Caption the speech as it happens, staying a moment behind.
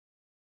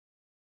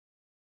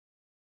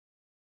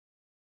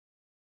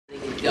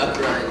duck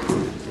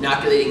run,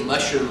 inoculating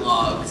mushroom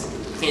logs,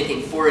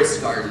 planting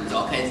forest gardens,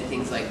 all kinds of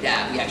things like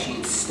that. We actually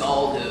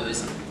install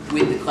those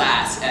with the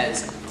class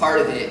as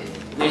part of it.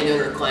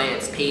 Landowner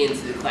clients pay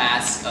into the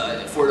class,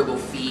 affordable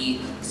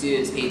fee,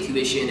 students pay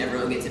tuition,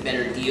 everyone gets a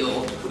better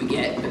deal. We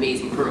get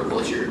amazing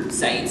permaculture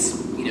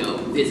sites, you know,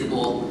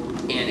 visible,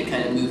 and it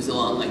kind of moves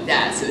along like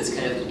that. So it's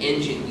kind of the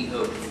engine, we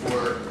hope,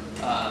 for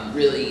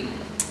really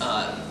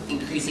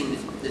increasing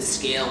the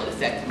scale and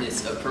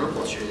effectiveness of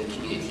permaculture in the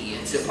community.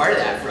 And so part of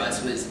that for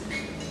us was,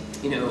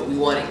 you know, we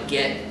want to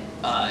get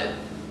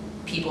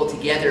people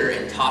together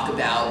and talk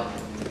about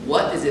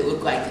what does it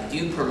look like to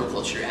do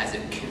permaculture as a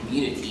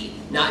community,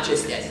 not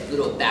just as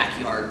little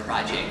backyard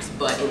projects,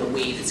 but in a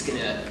way that's going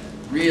to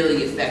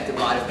really affect a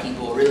lot of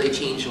people, really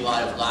change a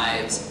lot of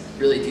lives,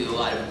 really do a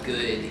lot of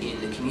good in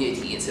the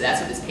community. And so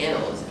that's what this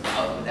panel is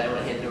about. With that, I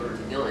want to hand it over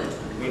to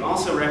Dylan. We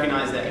also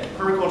recognize that if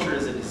permaculture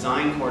is a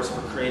design course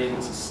for creating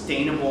a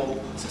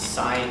sustainable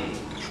society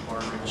or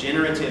a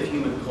regenerative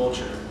human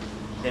culture,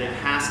 then it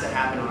has to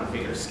happen on a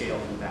bigger scale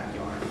than the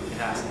backyard. It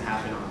has to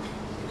happen on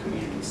a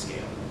community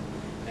scale.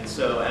 And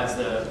so as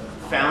the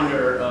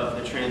founder of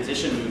the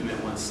transition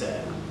movement once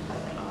said,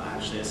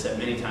 actually has said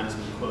many times,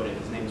 been quoted,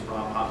 his name is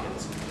Rob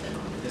Hopkins,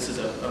 this is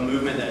a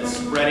movement that is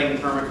spreading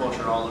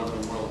permaculture all over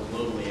the world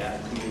globally at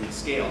a community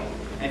scale.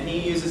 And he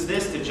uses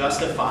this to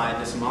justify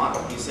this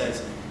model. He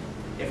says,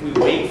 if we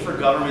wait for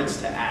governments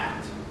to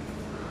act,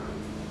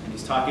 and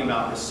he's talking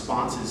about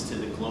responses to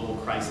the global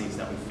crises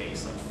that we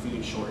face, like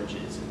food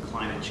shortages and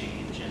climate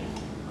change and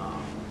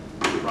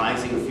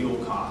rising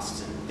fuel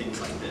costs and things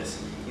like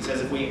this. He says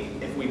if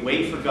we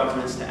wait for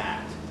governments to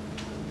act,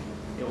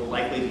 it will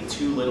likely be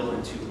too little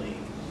and too late.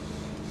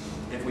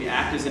 If we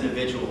act as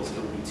individuals, it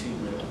will be too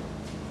little.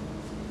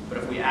 But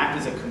if we act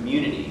as a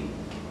community,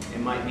 it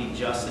might be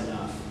just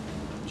enough,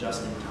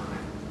 just in time.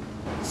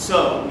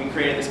 So we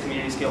created this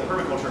community scale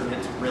permaculture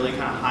event to really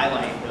kind of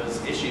highlight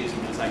those issues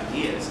and those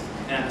ideas,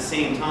 and at the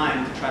same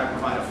time to try to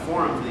provide a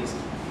forum for these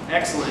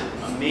excellent,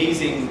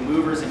 amazing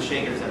movers and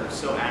shakers that are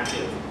so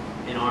active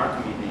in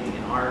our community,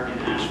 in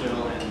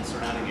Asheville and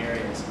surrounding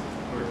areas,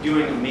 who are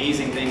doing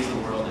amazing things in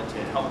the world, and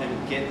to help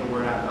them get the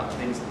word out about the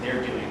things that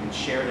they're doing and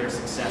share their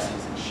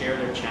successes and share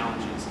their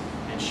challenges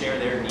and share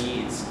their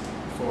needs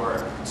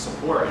for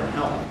support and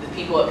help. The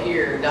people up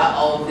here, not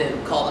all of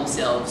them call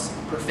themselves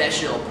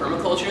professional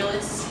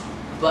permaculturalists,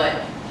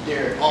 but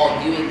they're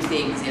all doing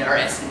things in our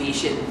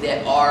estimation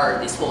that are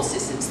this whole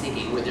systems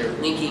thinking, where they're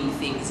linking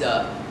things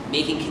up,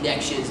 making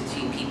connections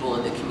between people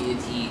in the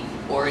community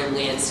or in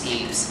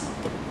landscapes,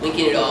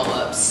 linking it all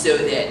up so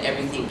that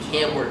everything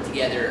can work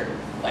together,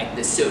 like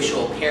the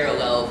social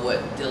parallel of what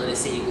Dylan is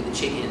saying with the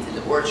chickens in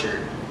the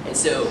orchard. And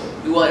so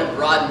we want to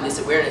broaden this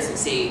awareness and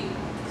say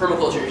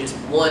permaculture is just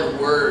one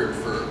word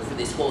for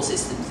this whole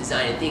systems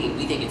design and thinking.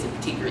 We think it's a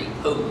particularly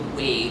potent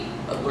way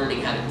of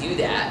learning how to do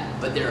that,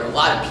 but there are a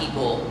lot of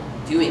people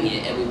doing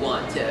it, and we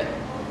want to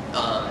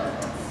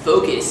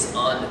focus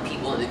on the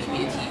people in the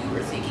community who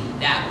are thinking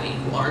that way,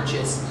 who aren't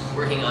just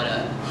working on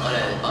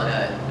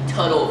a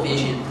tunnel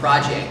vision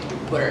project,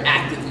 but are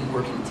actively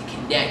working to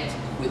connect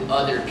with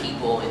other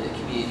people in the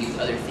community, with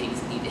other things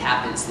that need to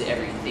happen so that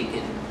everything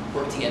can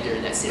work together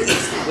in that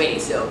synergistic way.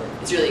 So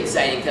it's really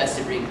exciting to us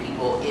to bring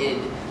people in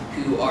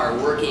who are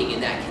working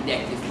in that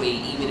connective way,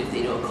 even if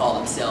they don't call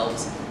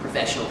themselves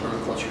professional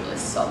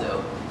permaculturalists,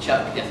 although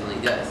Chuck definitely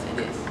does and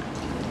is.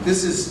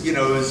 This is, you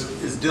know, as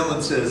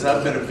Dylan says,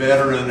 I've been a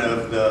veteran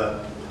of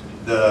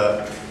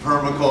the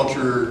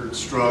permaculture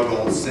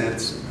struggle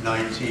since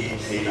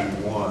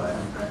 1981.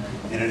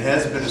 And it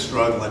has been a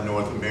struggle in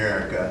North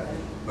America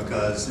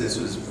because this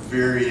was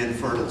very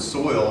infertile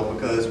soil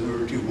because we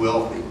were too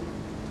wealthy.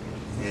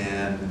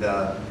 And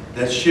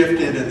that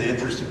shifted, and the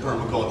interest in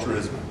permaculture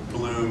has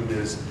bloomed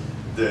as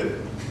the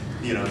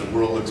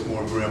world looks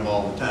more grim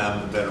all the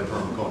time. The better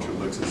permaculture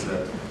looks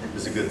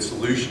as a good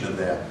solution to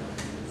that.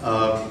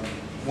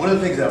 One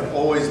of the things I've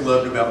always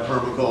loved about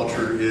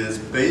permaculture is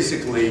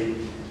basically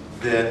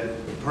that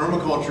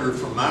permaculture,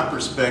 from my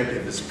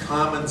perspective, is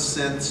common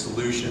sense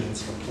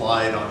solutions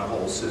applied on a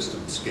whole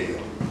system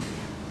scale.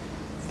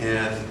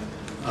 And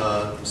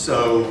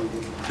so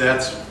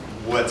that's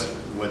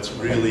what's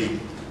really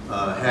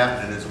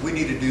happening, is we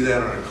need to do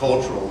that on a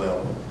cultural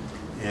level.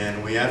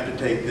 And we have to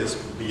take this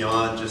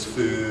beyond just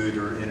food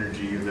or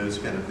energy or those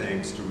kind of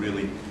things to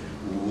really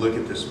look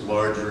at this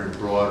larger and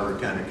broader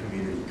kind of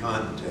community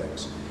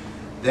context.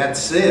 That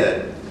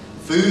said,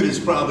 food is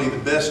probably the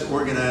best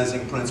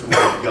organizing principle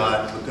we've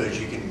got, because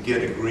you can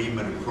get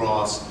agreement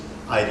across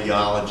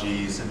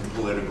ideologies and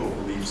political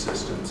belief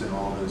systems and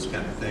all those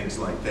kind of things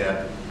like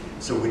that.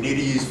 So we need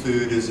to use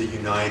food as a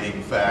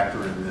uniting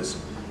factor in this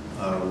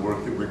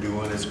work that we're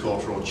doing as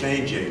cultural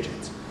change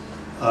agents.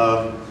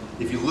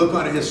 If you look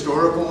on a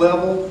historical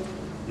level,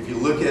 if you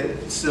look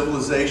at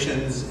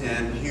civilizations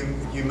and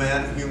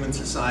human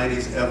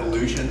societies'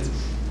 evolutions,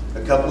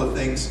 a couple of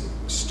things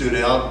stood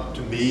out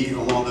to me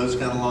along those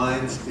kind of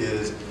lines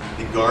is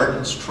the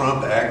gardens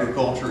trump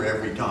agriculture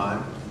every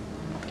time.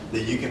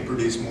 That you can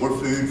produce more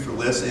food for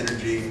less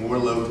energy, more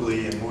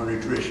locally, and more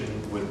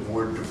nutrition with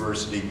more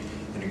diversity,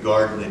 and in a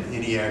garden in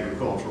any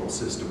agricultural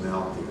system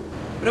out there.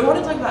 But I want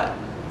to talk about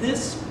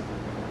this,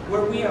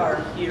 where we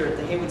are here at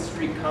the Haywood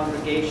Street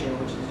congregation,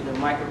 which is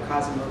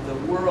microcosm of the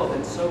world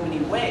in so many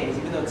ways,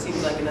 even though it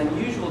seems like an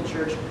unusual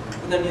church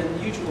with an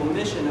unusual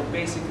mission of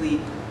basically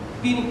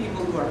feeding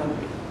people who are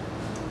hungry.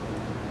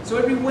 So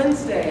every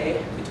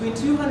Wednesday, between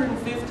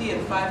 250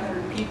 and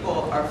 500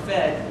 people are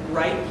fed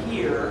right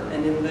here,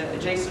 and in the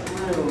adjacent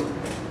room,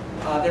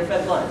 they're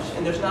fed lunch.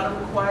 And there's not a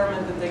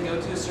requirement that they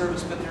go to a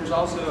service, but there's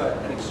also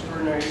an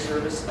extraordinary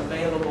service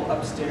available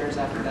upstairs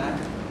after that.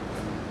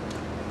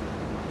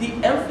 The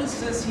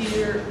emphasis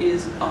here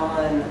is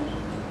on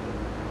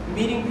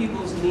meeting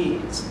people's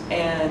needs.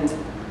 And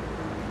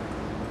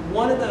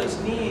one of those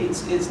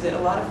needs is that a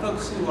lot of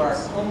folks who are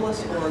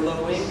homeless or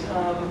low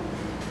income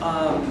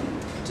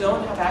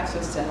don't have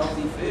access to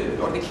healthy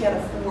food, or they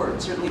can't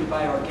afford, certainly, to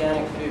buy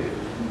organic food.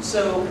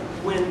 So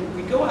when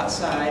we go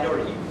outside, or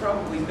you've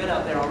probably been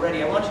out there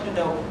already, I want you to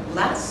know,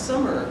 last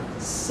summer,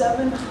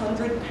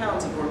 700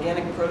 pounds of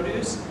organic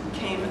produce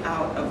came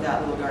out of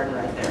that little garden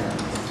right there.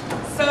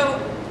 So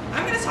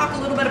I'm going to talk a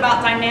little bit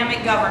about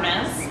dynamic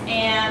governance,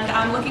 and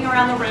I'm looking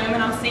around the room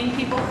and I'm seeing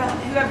people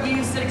who have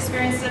used it,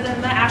 experienced it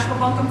in the Asheville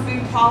Buncombe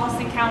Food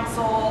Policy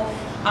Council,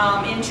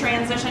 in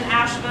Transition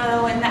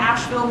Asheville, in the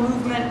Asheville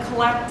Movement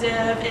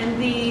Collective, in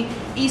the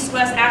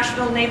East-West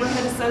Asheville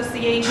Neighborhood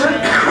Association,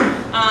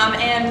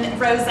 and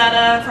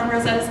Rosetta from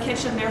Rosetta's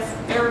Kitchen.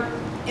 They're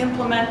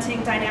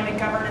implementing dynamic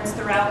governance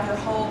throughout their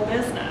whole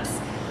business.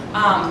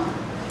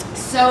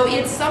 So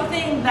it's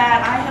something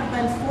that I have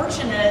been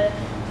fortunate,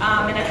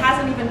 and it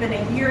hasn't even been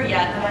a year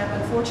yet, that I've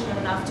been fortunate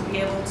enough to be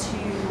able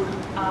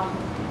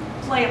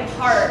to play a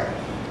part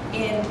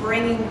in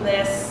bringing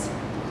this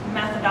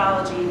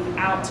methodology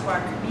out to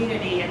our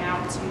community and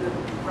out to the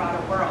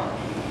broader world.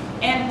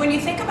 And when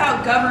you think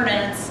about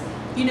governance,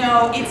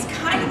 it's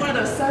kind of one of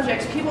those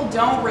subjects people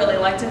don't really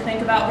like to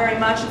think about very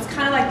much. It's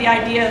kind of like the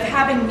idea of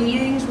having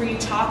meetings where you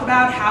talk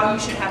about how you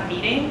should have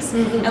meetings,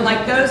 and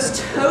like those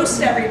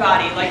toast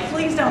everybody, like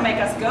please don't make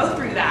us go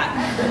through that.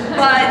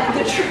 But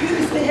the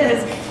truth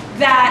is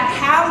that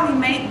how we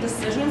make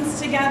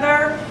decisions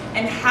together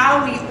and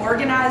how we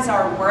organize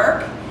our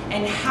work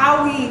and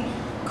how we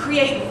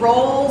create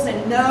roles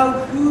and know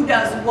who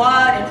does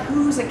what and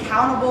who's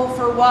accountable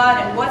for what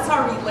and what's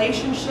our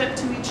relationship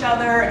to each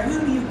other and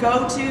who do you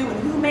go to and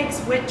who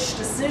makes which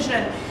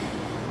decision.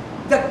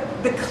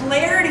 The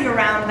clarity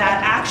around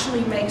that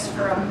actually makes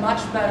for a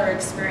much better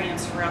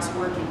experience for us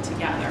working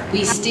together.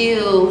 We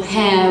still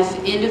have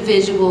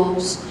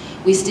individuals,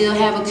 we still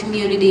have a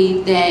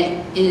community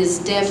that is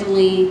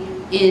definitely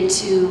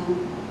into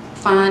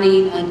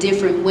finding a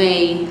different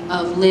way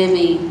of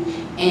living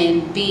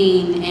and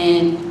being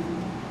and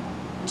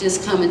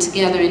just coming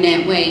together in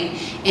that way.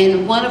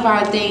 And one of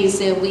our things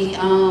that we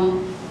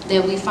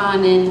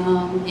find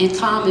in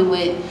common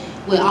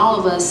with all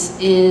of us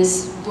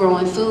is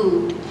growing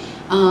food.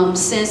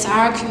 Since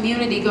our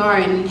community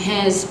garden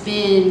has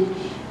been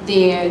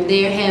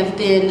there have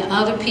been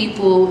other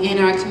people in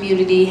our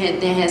community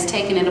that has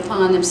taken it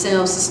upon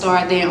themselves to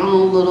start their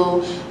own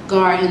little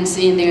gardens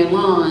in their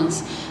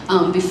lawns.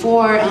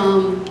 Before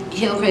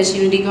Hillcrest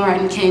Unity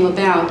Garden came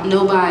about,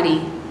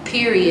 nobody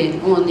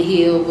period on the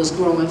hill was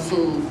growing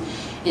food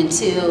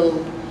until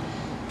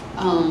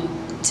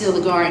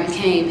the garden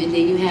came, and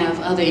then you have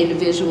other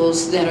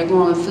individuals that are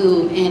growing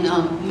food,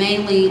 and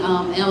mainly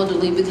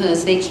elderly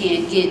because they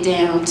can't get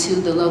down to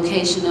the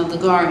location of the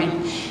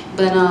garden.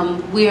 But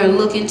we are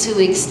looking to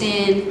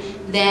extend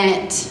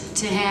that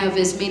to have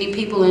as many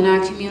people in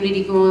our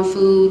community growing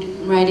food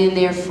right in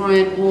their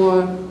front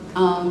or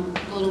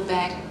little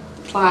back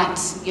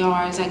plots,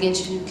 yards, I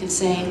guess you can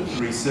say.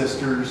 Three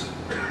Sisters.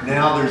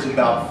 Now there's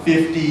about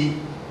 50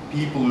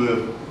 people who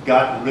have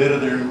gotten rid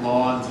of their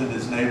lawns in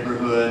this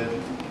neighborhood,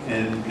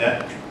 and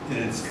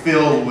it's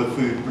filled with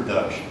food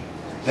production.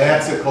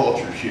 That's a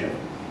culture shift.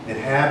 It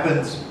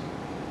happens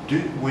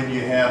when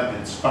you have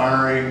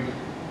inspiring,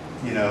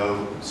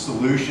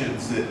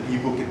 solutions that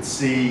people can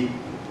see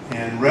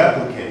and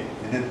replicate.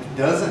 And it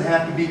doesn't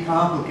have to be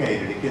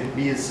complicated. It can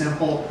be as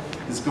simple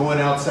as going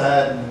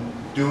outside and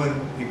doing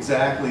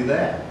exactly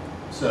that.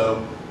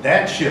 So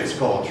that shifts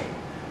culture.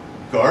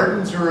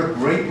 Gardens are a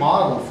great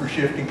model for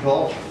shifting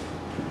culture.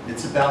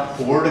 It's about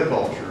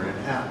horticulture and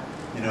how,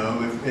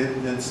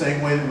 in the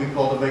same way that we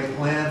cultivate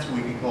plants,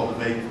 we can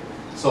cultivate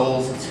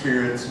souls and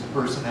spirits and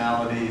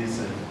personalities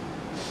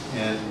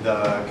and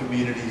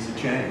communities of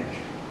change.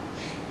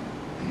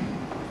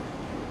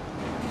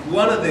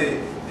 One of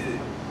in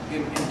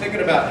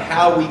thinking about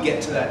how we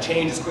get to that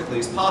change as quickly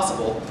as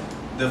possible,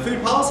 the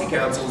Food Policy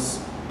Councils,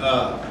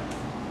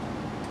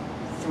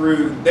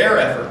 through their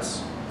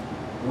efforts,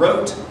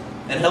 wrote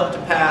and helped to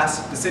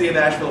pass the City of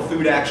Asheville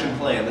Food Action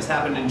Plan. This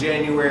happened in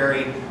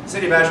January. The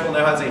City of Asheville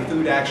now has a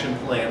food action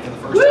plan for the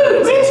first time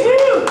in its history.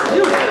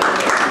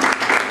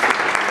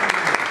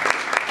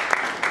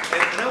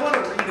 And I want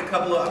to read a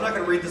couple of, I'm not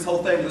going to read this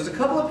whole thing, but there's a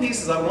couple of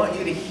pieces I want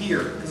you to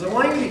hear, because I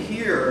want you to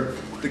hear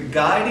the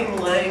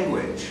guiding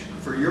language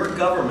for your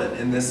government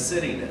in this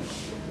city now.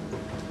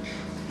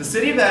 The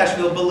City of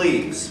Asheville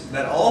believes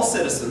that all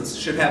citizens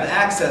should have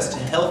access to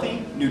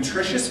healthy,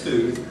 nutritious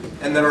food,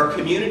 and that our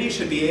community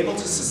should be able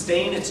to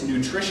sustain its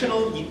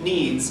nutritional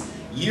needs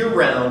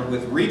year-round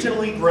with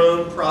regionally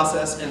grown,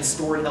 processed, and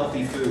stored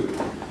healthy food.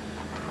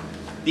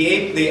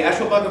 The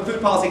Asheville Buncombe Food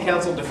Policy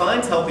Council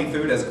defines healthy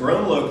food as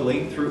grown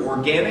locally through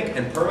organic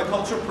and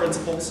permaculture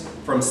principles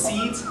from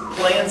seeds,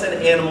 plants, and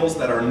animals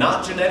that are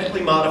not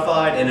genetically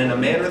modified and in a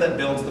manner that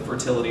builds the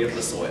fertility of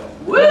the soil.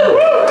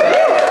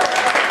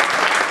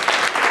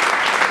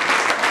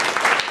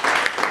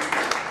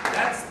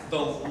 That's the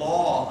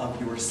law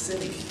of your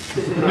city.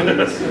 And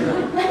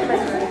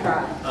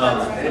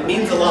it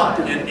means a lot.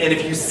 And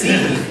if you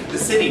see the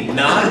city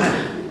not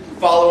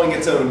following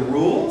its own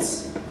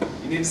rules,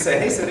 you need to say,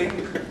 hey city,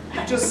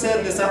 you just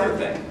said this other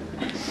thing.